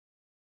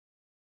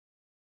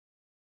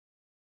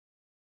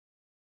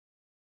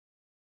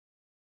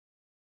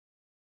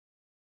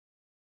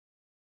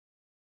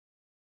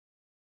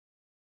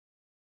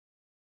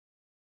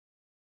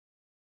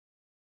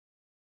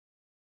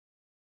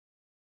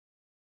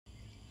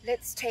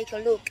Let's take a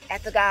look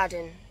at the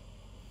garden.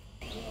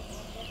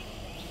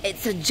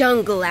 It's a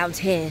jungle out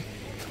here.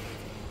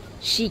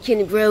 She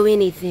can grow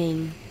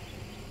anything.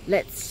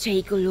 Let's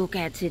take a look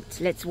at it.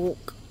 Let's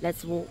walk.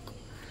 Let's walk.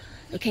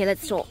 Okay,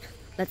 let's stop.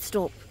 Let's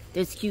stop.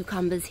 There's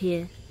cucumbers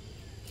here.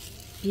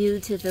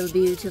 Beautiful,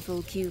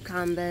 beautiful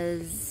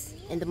cucumbers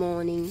in the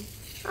morning.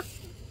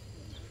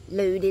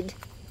 Loaded.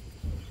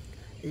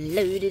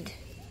 Loaded.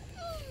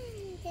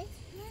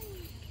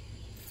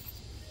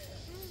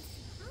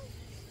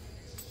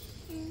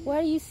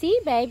 What do you see,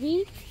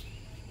 baby?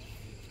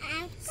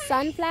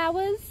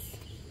 Sunflowers?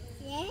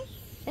 Yes.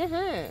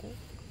 Uh-huh.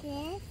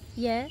 Yes.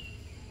 Yeah.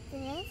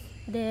 Yes.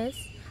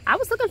 This. I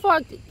was looking for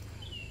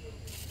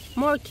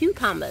more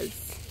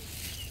cucumbers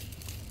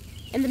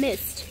in the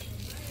mist.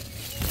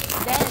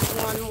 There's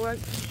one more.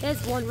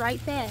 There's one right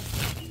there.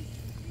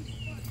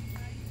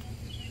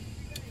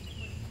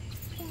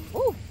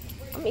 Oh,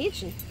 I'm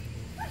itching.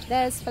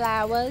 There's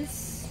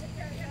flowers.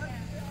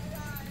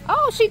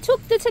 Oh, she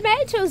took the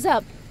tomatoes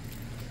up.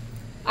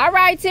 All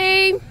right,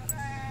 team.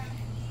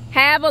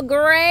 Have a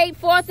great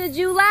 4th of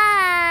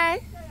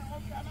July.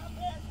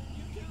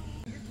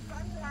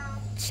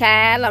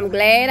 Child, I'm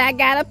glad I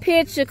got a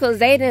picture because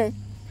they done.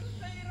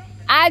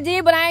 I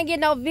did, but I ain't get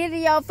no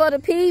video for the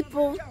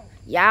people.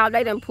 Y'all,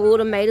 they done pulled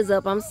tomatoes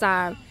up. I'm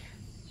sorry.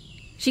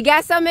 She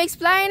got something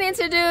explaining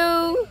to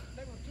do.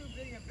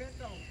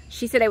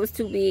 She said they was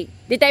too big.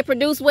 Did they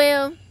produce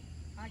well?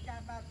 I got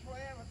about 12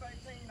 or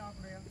 13 of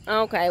them.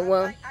 Okay,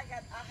 well. I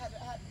had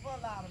to pull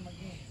out them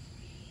again.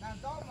 Now,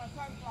 those are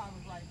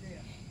sunflowers right there.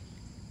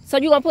 So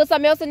you gonna put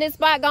something else in this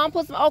spot? Go and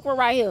put some okra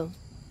right here.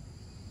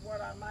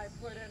 What I might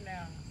put in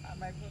there, I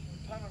might put some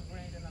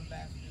pomegranate in them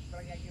baskets, but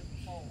I gotta get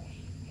some forward.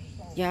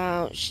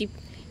 Y'all,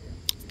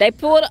 they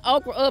pulled the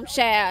okra up,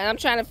 child, and I'm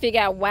trying to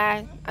figure out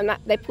why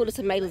they pulled the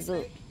tomatoes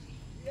up.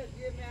 Just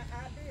give me an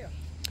idea.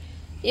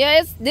 Yeah,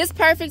 it's this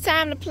perfect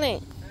time to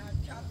plant. Now,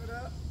 chop it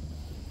up.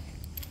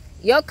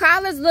 Your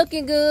collar's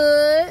looking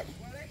good.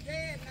 Well, they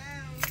dead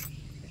now.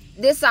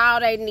 This all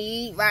they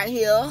need right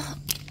here.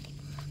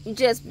 You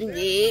just do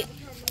it.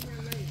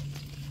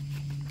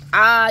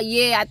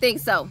 Yeah, I think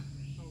so.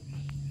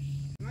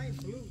 Nice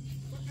blue.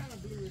 What kind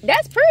of blue is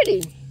That's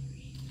pretty. that?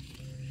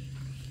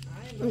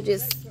 I'm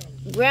just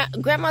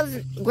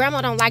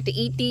grandma don't like to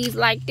eat these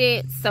like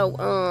that, so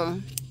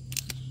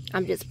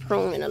I'm just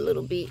pruning a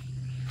little bit.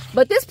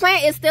 But this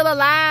plant is still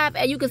alive,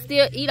 and you can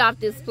still eat off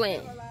this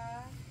plant.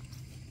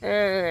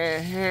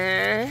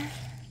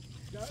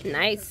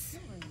 Nice.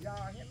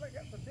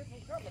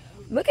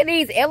 Look at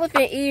these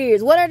elephant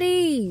ears. What are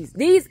these?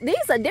 These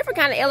are different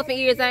kind of elephant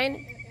ears, ain't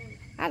it?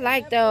 I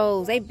like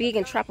those. They big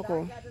and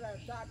tropical.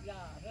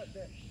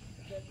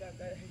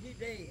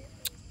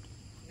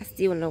 I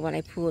still don't know why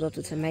they pulled up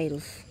the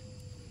tomatoes.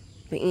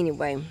 But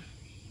anyway,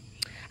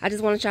 I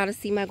just wanted y'all to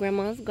see my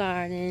grandma's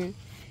garden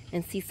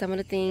and see some of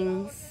the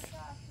things.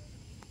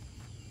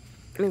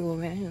 Let me go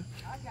around here.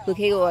 Look,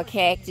 here go a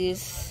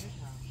cactus.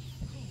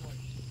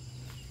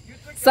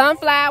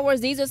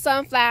 Sunflowers. These are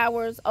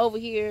sunflowers over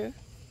here.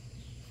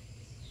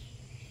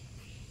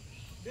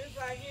 This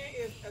right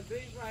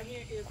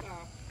here is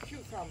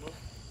cucumbers.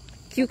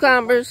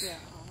 Cucumbers.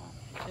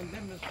 Yeah, and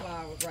then the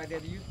flowers right there.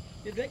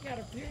 They got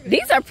a pretty.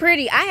 These are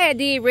pretty. I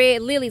did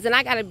red lilies, and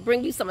I got to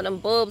bring you some of them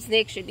bulbs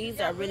next year. These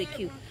are really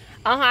cute.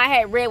 I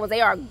had red ones.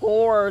 They are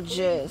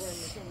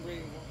gorgeous.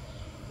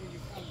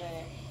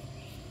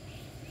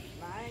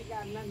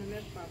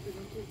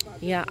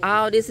 Yeah,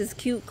 all this is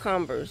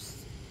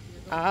cucumbers.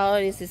 All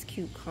this is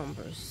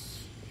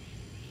cucumbers.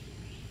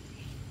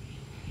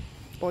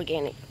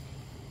 Organic.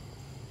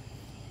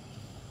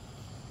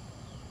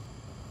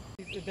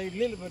 They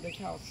lily, but they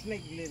call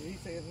snake lily. He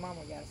said his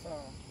mama got some.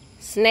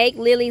 Snake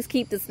lilies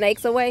keep the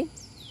snakes away?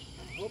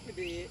 I hope it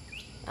did.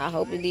 I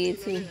hope it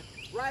did too.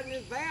 Right in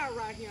this barrel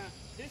right here,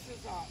 this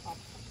is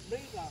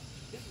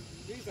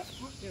these are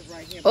pumpkins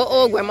right here.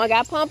 Uh-oh, grandma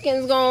got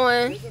pumpkins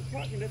going.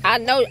 I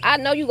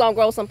know you gonna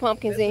grow some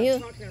pumpkins in here.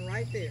 Pumpkin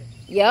right there.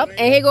 Yep,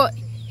 and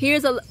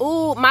here's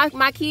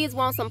my kids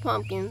want some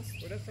pumpkins.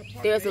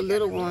 There's a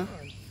little one.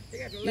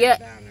 Yeah,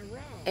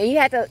 and you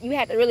have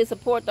to really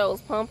support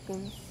those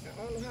pumpkins.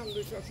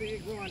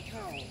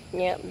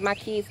 Yeah, my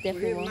kids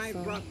definitely want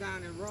some. Drop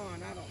down and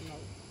run, I don't know.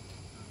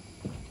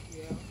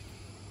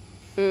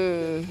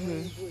 Yeah.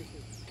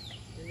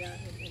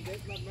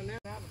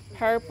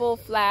 Purple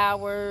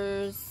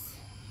flowers.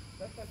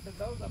 Those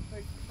are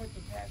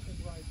purple patches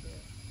right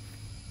there.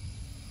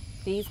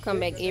 These come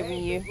back every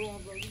year.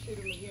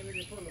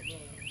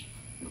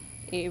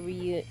 Every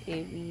year.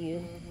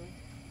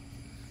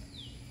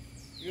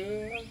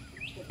 Yeah.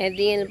 And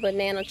then the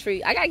banana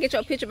tree. I gotta get you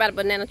a picture about a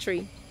banana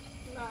tree.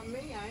 Not me,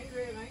 I ain't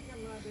ready. I ain't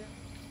coming out there.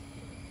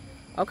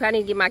 Okay, I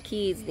need to get my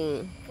kids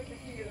then. Put the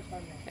kid up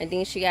on there. And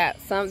then she got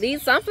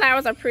these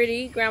sunflowers are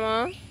pretty,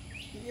 Grandma.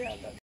 Yeah,